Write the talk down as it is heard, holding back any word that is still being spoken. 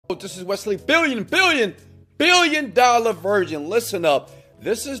This is Wesley billion dollar virgin. Listen up.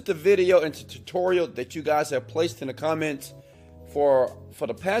 This is the video and tutorial that you guys have placed in the comments for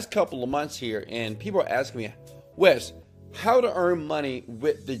the past couple of months here, and people are asking me, Wes, how to earn money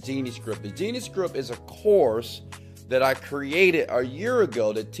with the Genie script. The Genie script is a course that I created a year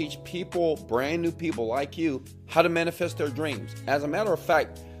ago to teach people, brand new people like you, how to manifest their dreams. As a matter of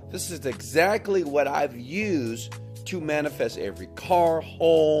fact, this is exactly what I've used to manifest every car,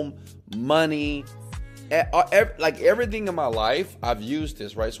 home, money, like everything in my life. I've used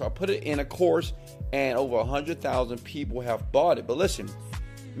this, right? So I put it in a course, and over 100,000 people have bought it. But listen,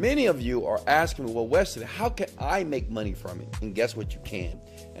 many of you are asking me, well, Wesley, how can I make money from it? And guess what? You can.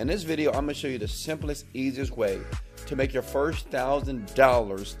 In this video, I'm going to show you the simplest, easiest way to make your first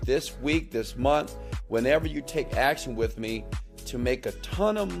 $1,000 this week, this month, whenever you take action with me, to make a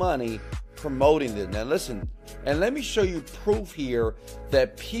ton of money promoting this. Now listen, and let me show you proof here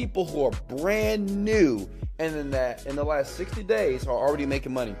that people who are brand new and in the last 60 days are already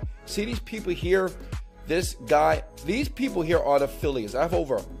making money. See these people here, this guy, these people here are the affiliates. I have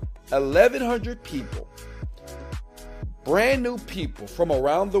over 1,100 people, brand new people from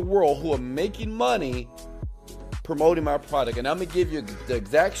around the world who are making money promoting my product. And I'm gonna give you the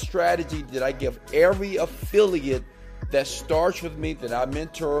exact strategy that I give every affiliate that starts with me, that I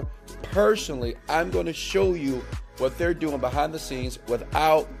mentor personally. I'm going to show you what they're doing behind the scenes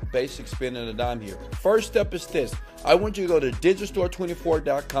without basic spending a dime here. First step is this. I want you to go to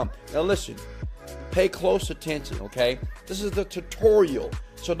digitalstore24.com. Now listen, pay close attention, okay? This is the tutorial.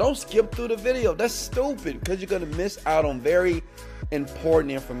 So don't skip through the video. That's stupid, because you're going to miss out on very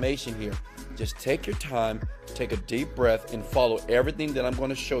important information here. Just take your time, take a deep breath, and follow everything that I'm going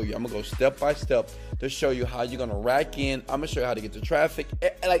to show you. I'm going to go step by step to show you how you're going to rack in. I'm going to show you how to get the traffic,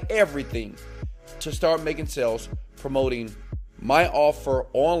 like everything, to start making sales, promoting my offer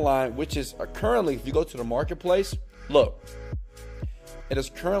online, which is currently, if you go to the marketplace, look, it is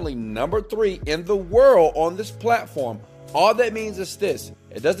currently number 3 in the world on this platform. All that means is this.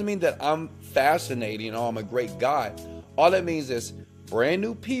 It doesn't mean that I'm fascinating or I'm a great guy. All that means is brand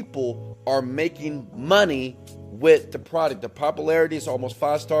new people are making money with the product. The popularity is almost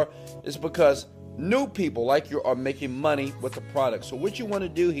 5-star. It's because new people like you are making money with the product. So what you want to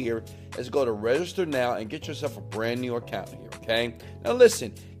do here is go to register now and get yourself a brand new account here, okay? Now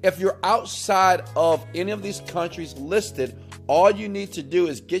listen, if you're outside of any of these countries listed, all you need to do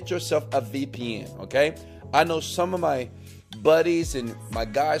is get yourself a VPN, okay? I know some of my buddies and my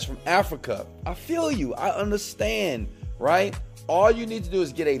guys from Africa. I feel you. I understand, right? All you need to do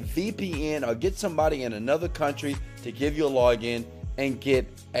is get a VPN or get somebody in another country to give you a login, and get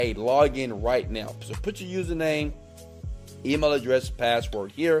a login right now. So put your username, email address,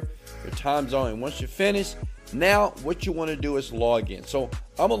 password here, your time zone, and once you're finished, now what you want to do is log in. So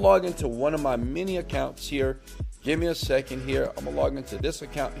I'm going to log into one of my many accounts here. Give me a second here. I'm going to log into this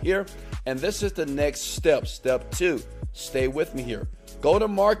account here, and this is the next step, step 2. Stay with me here. Go to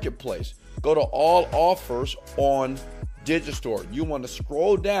Marketplace. Go to All Offers on Digistore. You want to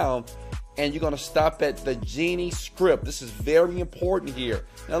scroll down, and you're going to stop at the Genie script. This is very important here.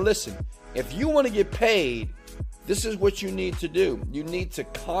 Now listen, if you want to get paid, this is what you need to do. You need to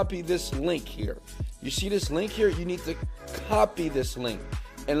copy this link here. You see this link here? You need to copy this link.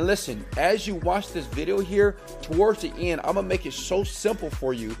 And listen, as you watch this video here, towards the end, I'm going to make it so simple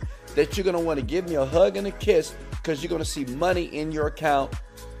for you that you're going to want to give me a hug and a kiss, because you're going to see money in your account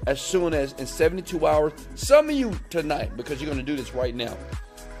as soon as in 72 hours. Some of you tonight, because you're going to do this right now.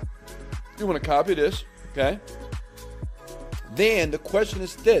 You want to copy this, okay? Then the question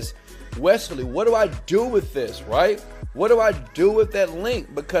is this, Wesley, what do I do with this, right? What do I do with that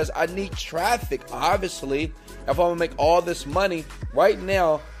link? Because I need traffic, obviously, if I'm going to make all this money. Right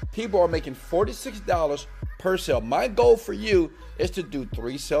now, people are making $46 per sale. My goal for you is to do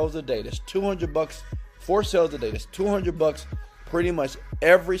 3 sales a day. That's $200. 4 sales a day. That's $200 pretty much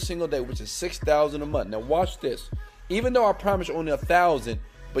every single day, which is $6,000 a month. Now watch this. Even though I promise only 1,000,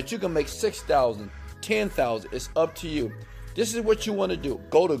 but you can make 6,000, 10,000. It's up to you. This is what you want to do.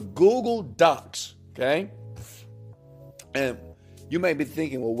 Go to Google Docs, okay? And you may be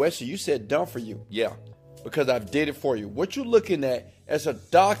thinking, well, Wesley, you said done for you. Yeah, because I've did it for you. What you're looking at is a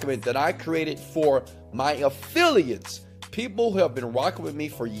document that I created for my affiliates, people who have been rocking with me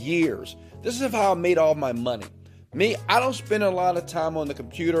for years. This is how I made all my money. Me, I don't spend a lot of time on the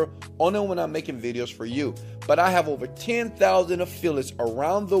computer, only when I'm making videos for you. But I have over 10,000 affiliates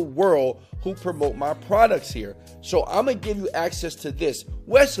around the world who promote my products here. So I'm going to give you access to this.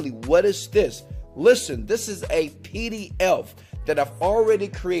 Wesley, what is this? Listen, this is a PDF that I've already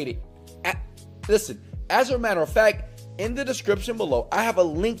created. Listen, as a matter of fact, in the description below, I have a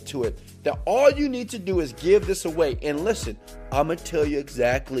link to it that all you need to do is give this away. And listen, I'm going to tell you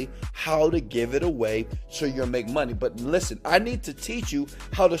exactly how to give it away so you'll make money. But listen, I need to teach you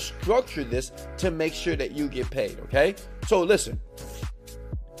how to structure this to make sure that you get paid, okay? So listen,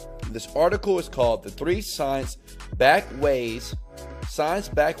 this article is called The 3 Science-Backed Ways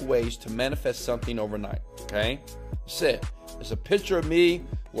to Manifest Something Overnight, okay? That's it. It's a picture of me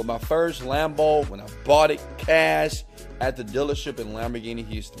with my first Lambo when I bought it cash at the dealership in Lamborghini,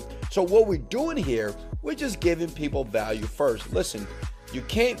 Houston. So what we're doing here, we're just giving people value first. Listen, you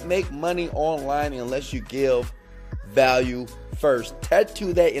can't make money online unless you give value first.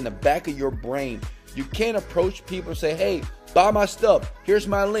 Tattoo that in the back of your brain. You can't approach people and say, hey, buy my stuff. Here's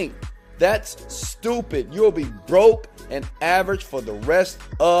my link. That's stupid. You'll be broke and average for the rest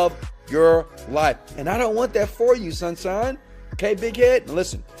of your life. And I don't want that for you, sunshine. Okay, big head?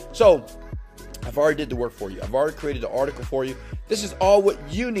 Listen, so I've already did the work for you. I've already created the article for you. This is all what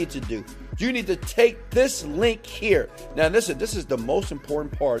you need to do. You need to take this link here. Now listen, this is the most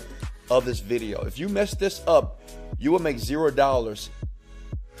important part of this video. If you mess this up, you will make $0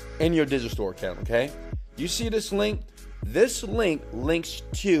 in your digital store account, okay? You see this link? This link links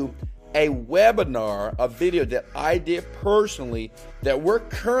to a webinar, a video that I did personally that we're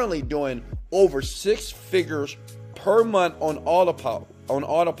currently doing over 6 figures per month on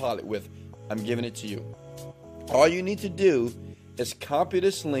autopilot with. I'm giving it to you. All you need to do is copy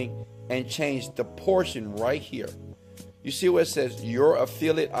this link and change the portion right here. You see where it says your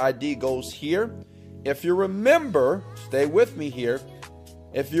affiliate ID goes here? If you remember, stay with me here.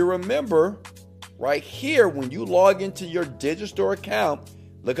 If you remember, right here, when you log into your digital store account,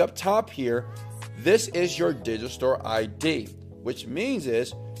 look up top here. This is your digital store ID, which means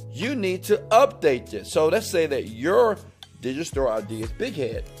is you need to update this. So let's say that your digital store ID is big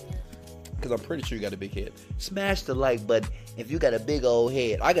head, because I'm pretty sure you got a big head. Smash the like button if you got a big old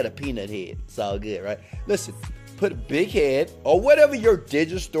head. I got a peanut head. It's all good, right? Listen, put big head or whatever your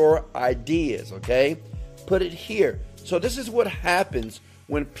digital store ID is, okay? Put it here. So this is what happens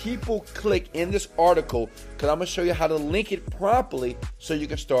when people click in this article, because I'm going to show you how to link it properly so you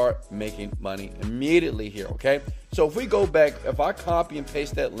can start making money immediately here, okay? So if we go back, if I copy and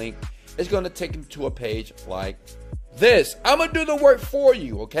paste that link, it's going to take them to a page like this. I'm going to do the work for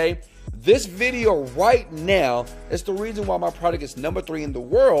you, okay? This video right now is the reason why my product is #3 in the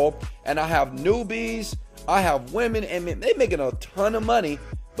world, and I have newbies, I have women, and they're making a ton of money.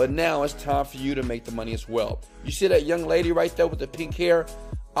 But now it's time for you to make the money as well. You see that young lady right there with the pink hair?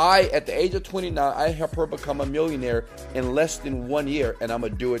 At the age of 29, I helped her become a millionaire in less than 1 year, and I'm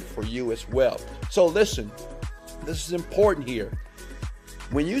going to do it for you as well. So listen, this is important here.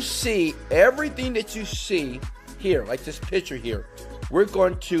 When you see everything that you see here, like this picture here, we're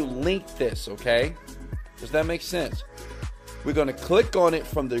going to link this, okay? Does that make sense? We're going to click on it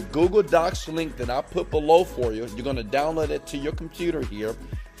from the Google Docs link that I put below for you. You're going to download it to your computer here,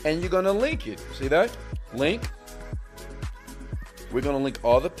 and you're going to link it. See that? Link. We're going to link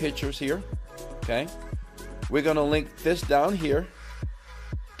all the pictures here, okay? We're going to link this down here,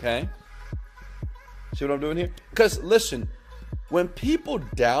 okay? See what I'm doing here? Because, listen, when people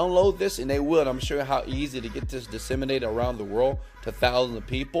download this, and they will, and I'm sure you how easy to get this disseminated around the world to thousands of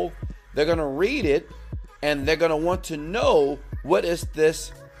people, they're going to read it, and they're going to want to know what is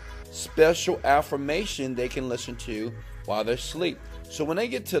this special affirmation they can listen to while they're asleep. So when they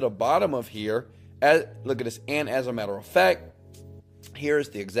get to the bottom of here, look at this, and as a matter of fact, here's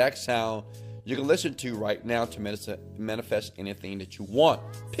the exact sound you can listen to right now to manifest anything that you want.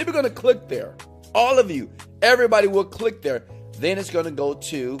 People are going to click there. All of you, everybody will click there. Then it's going to go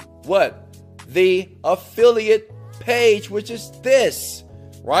to what? The affiliate page, which is this.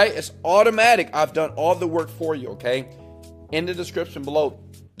 Right? It's automatic. I've done all the work for you, okay? In the description below,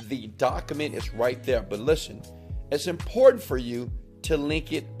 the document is right there. But listen, it's important for you to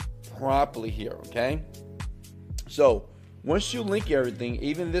link it properly here, okay? So, once you link everything,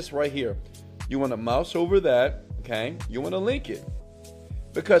 even this right here, you want to mouse over that, okay? You want to link it.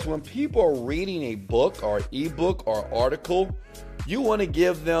 Because when people are reading a book or ebook or article, you want to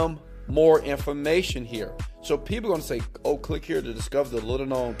give them more information here. So people are going to say, oh, click here to discover the little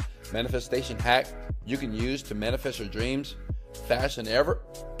known manifestation hack you can use to manifest your dreams faster than ever.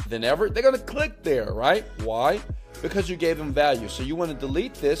 They're going to click there, right? Why? Because you gave them value. So you want to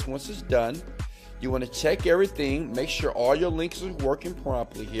delete this once it's done. You want to check everything, make sure all your links are working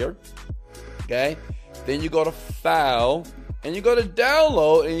properly here. Okay? Then you go to File, and you go to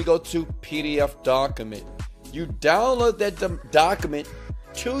Download, and you go to PDF document. You download that document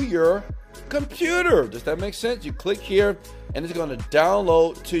to your computer. Does that make sense? You click here, and it's going to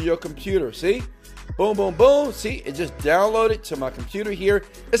download to your computer. See? Boom, boom, boom. See, it just downloaded to my computer here.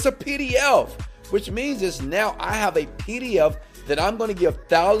 It's a PDF, which means is now I have a PDF that I'm going to give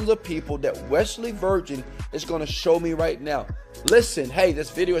thousands of people that Wesley Virgin is going to show me right now. Listen, hey,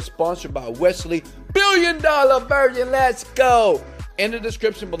 this video is sponsored by Wesley $1 billion Virgin. Let's go. In the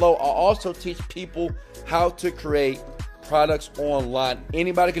description below, I'll also teach people how to create products online.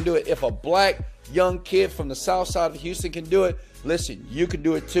 Anybody can do it. If a black young kid from the south side of Houston can do it, listen, you can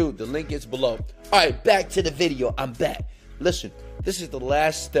do it too. The link is below. All right, back to the video. I'm back. Listen, this is the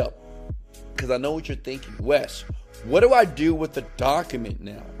last step because I know what you're thinking. Wes, what do I do with the document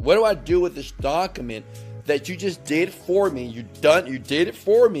now? What do I do with this document that you just did for me? You did it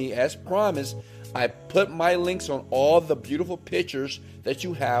for me as promised. I put my links on all the beautiful pictures that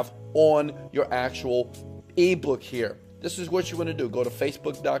you have on your actual ebook here. This is what you want to do. Go to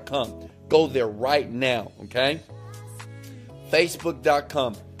facebook.com. Go there right now, okay?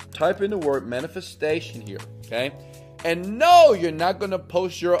 Facebook.com. Type in the word manifestation here, okay? And no, you're not going to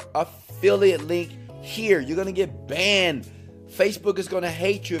post your affiliate link here. You're going to get banned. Facebook is going to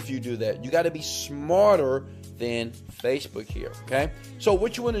hate you if you do that. You got to be smarter than Facebook here, okay? So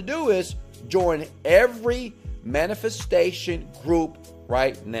what you want to do is join every manifestation group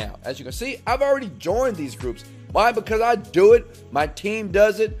right now. As you can see, I've already joined these groups. Why? Because I do it. My team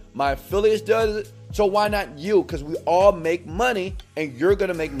does it. My affiliates does it. So why not you? Because we all make money and you're going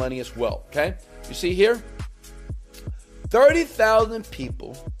to make money as well. Okay. You see here, 30,000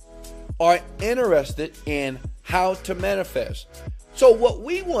 people are interested in how to manifest. So what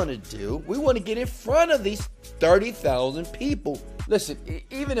we want to do, we want to get in front of these 30,000 people. Listen,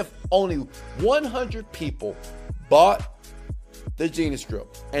 even if only 100 people bought the Genie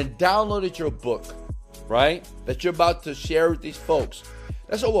script and downloaded your book, right, that you're about to share with these folks,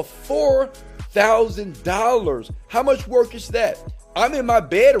 that's over $4,000. How much work is that? I'm in my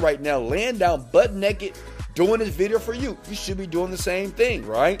bed right now, laying down butt naked, doing this video for you. You should be doing the same thing,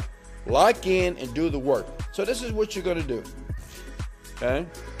 right? Lock in and do the work. So this is what you're going to do. Okay.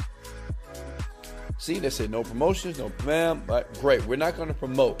 See, they said no promotions, no ma'am. But great, we're not going to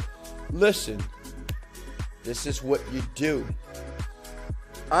promote. Listen, this is what you do.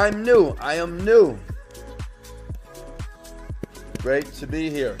 I'm new. I am new. Great to be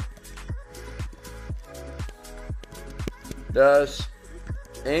here. Does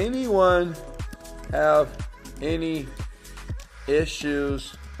anyone have any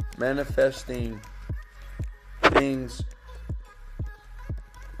issues manifesting things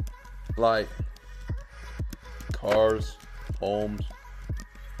like cars, homes,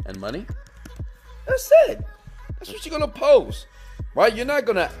 and money? That's it. That's what you're going to post, right? You're not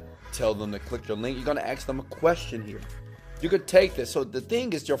going to tell them to click your link. You're going to ask them a question here. You could take this. So the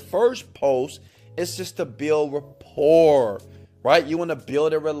thing is, your first post is just to build rapport, right? You want to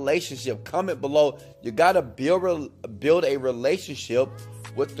build a relationship. Comment below. You got to build a relationship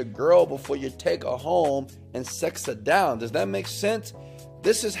with the girl before you take her home and sex her down. Does that make sense?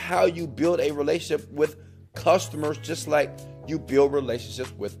 This is how you build a relationship with customers, just like you build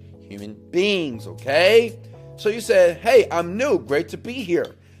relationships with human beings, okay? So you said, hey, I'm new. Great to be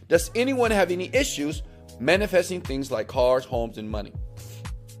here. Does anyone have any issues manifesting things like cars, homes, and money?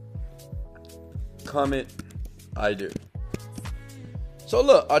 Comment, I do. So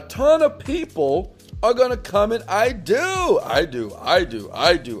look, a ton of people are going to comment, I do. I do, I do,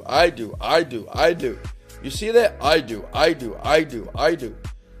 I do, I do, I do, I do. You see that? I do, I do, I do, I do.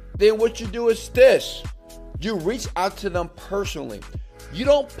 Then what you do is this. You reach out to them personally. You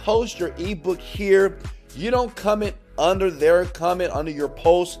don't post your ebook here. You don't comment under their comment, under your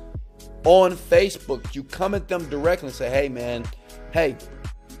post on Facebook. You comment them directly and say, hey man, hey,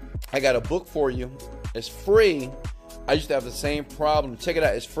 I got a book for you. It's free. I used to have the same problem. Check it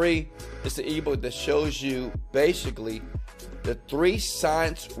out. It's free. It's the ebook that shows you basically the 3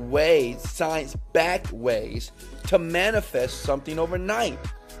 science-backed ways to manifest something overnight.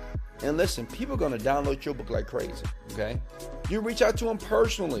 And listen, people are going to download your book like crazy, okay? You reach out to them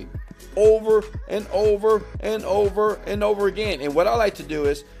personally over and over and over and over again. And what I like to do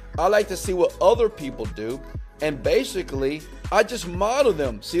is I like to see what other people do. And basically, I just model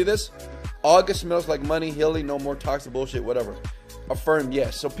them. See this? August smells like money, healing, no more toxic bullshit, whatever. Affirm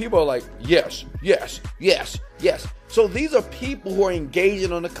yes. So people are like, yes, yes, yes, yes. So these are people who are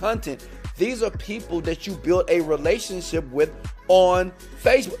engaging on the content. These are people that you build a relationship with on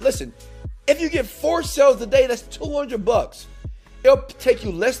Facebook. Listen, if you get 4 sales a day, that's $200. It'll take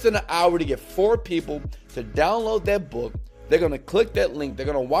you less than an hour to get 4 people to download that book. They're going to click that link. They're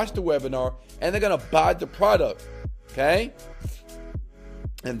going to watch the webinar and they're going to buy the product. Okay?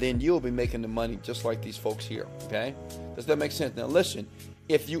 And then you'll be making the money just like these folks here. Okay? Does that make sense? Now listen,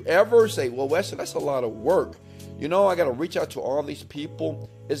 if you ever say, well, Wesley, that's a lot of work. You know, I got to reach out to all these people.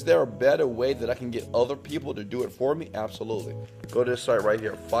 Is there a better way that I can get other people to do it for me? Absolutely. Go to this site right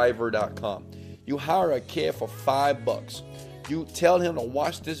here, Fiverr.com. You hire a kid for $5. You tell him to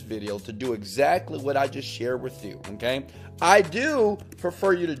watch this video to do exactly what I just shared with you, okay? I do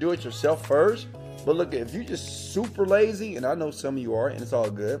prefer you to do it yourself first, but look, if you're just super lazy, and I know some of you are, and it's all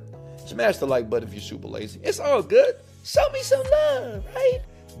good, smash the like button if you're super lazy. It's all good. Show me some love, right?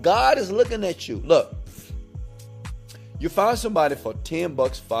 God is looking at you. Look, you find somebody for $10,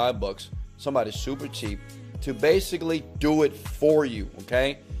 $5, somebody super cheap, to basically do it for you,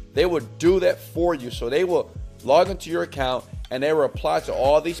 okay? They will do that for you. So they will log into your account and they will reply to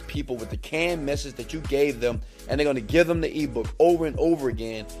all these people with the canned message that you gave them, and they're going to give them the ebook over and over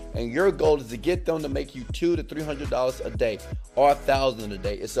again. And your goal is to get them to make you $200 to $300 a day or $1,000 a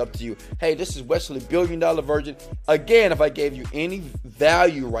day. It's up to you. Hey, this is Wesley $1 billion Virgin. Again, if I gave you any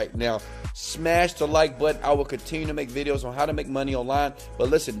value right now, smash the like button. I will continue to make videos on how to make money online. But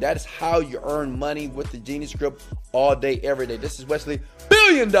listen, that is how you earn money with the Genie script all day, every day. This is Wesley $1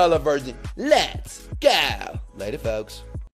 billion Virgin. Let's go. Later, folks.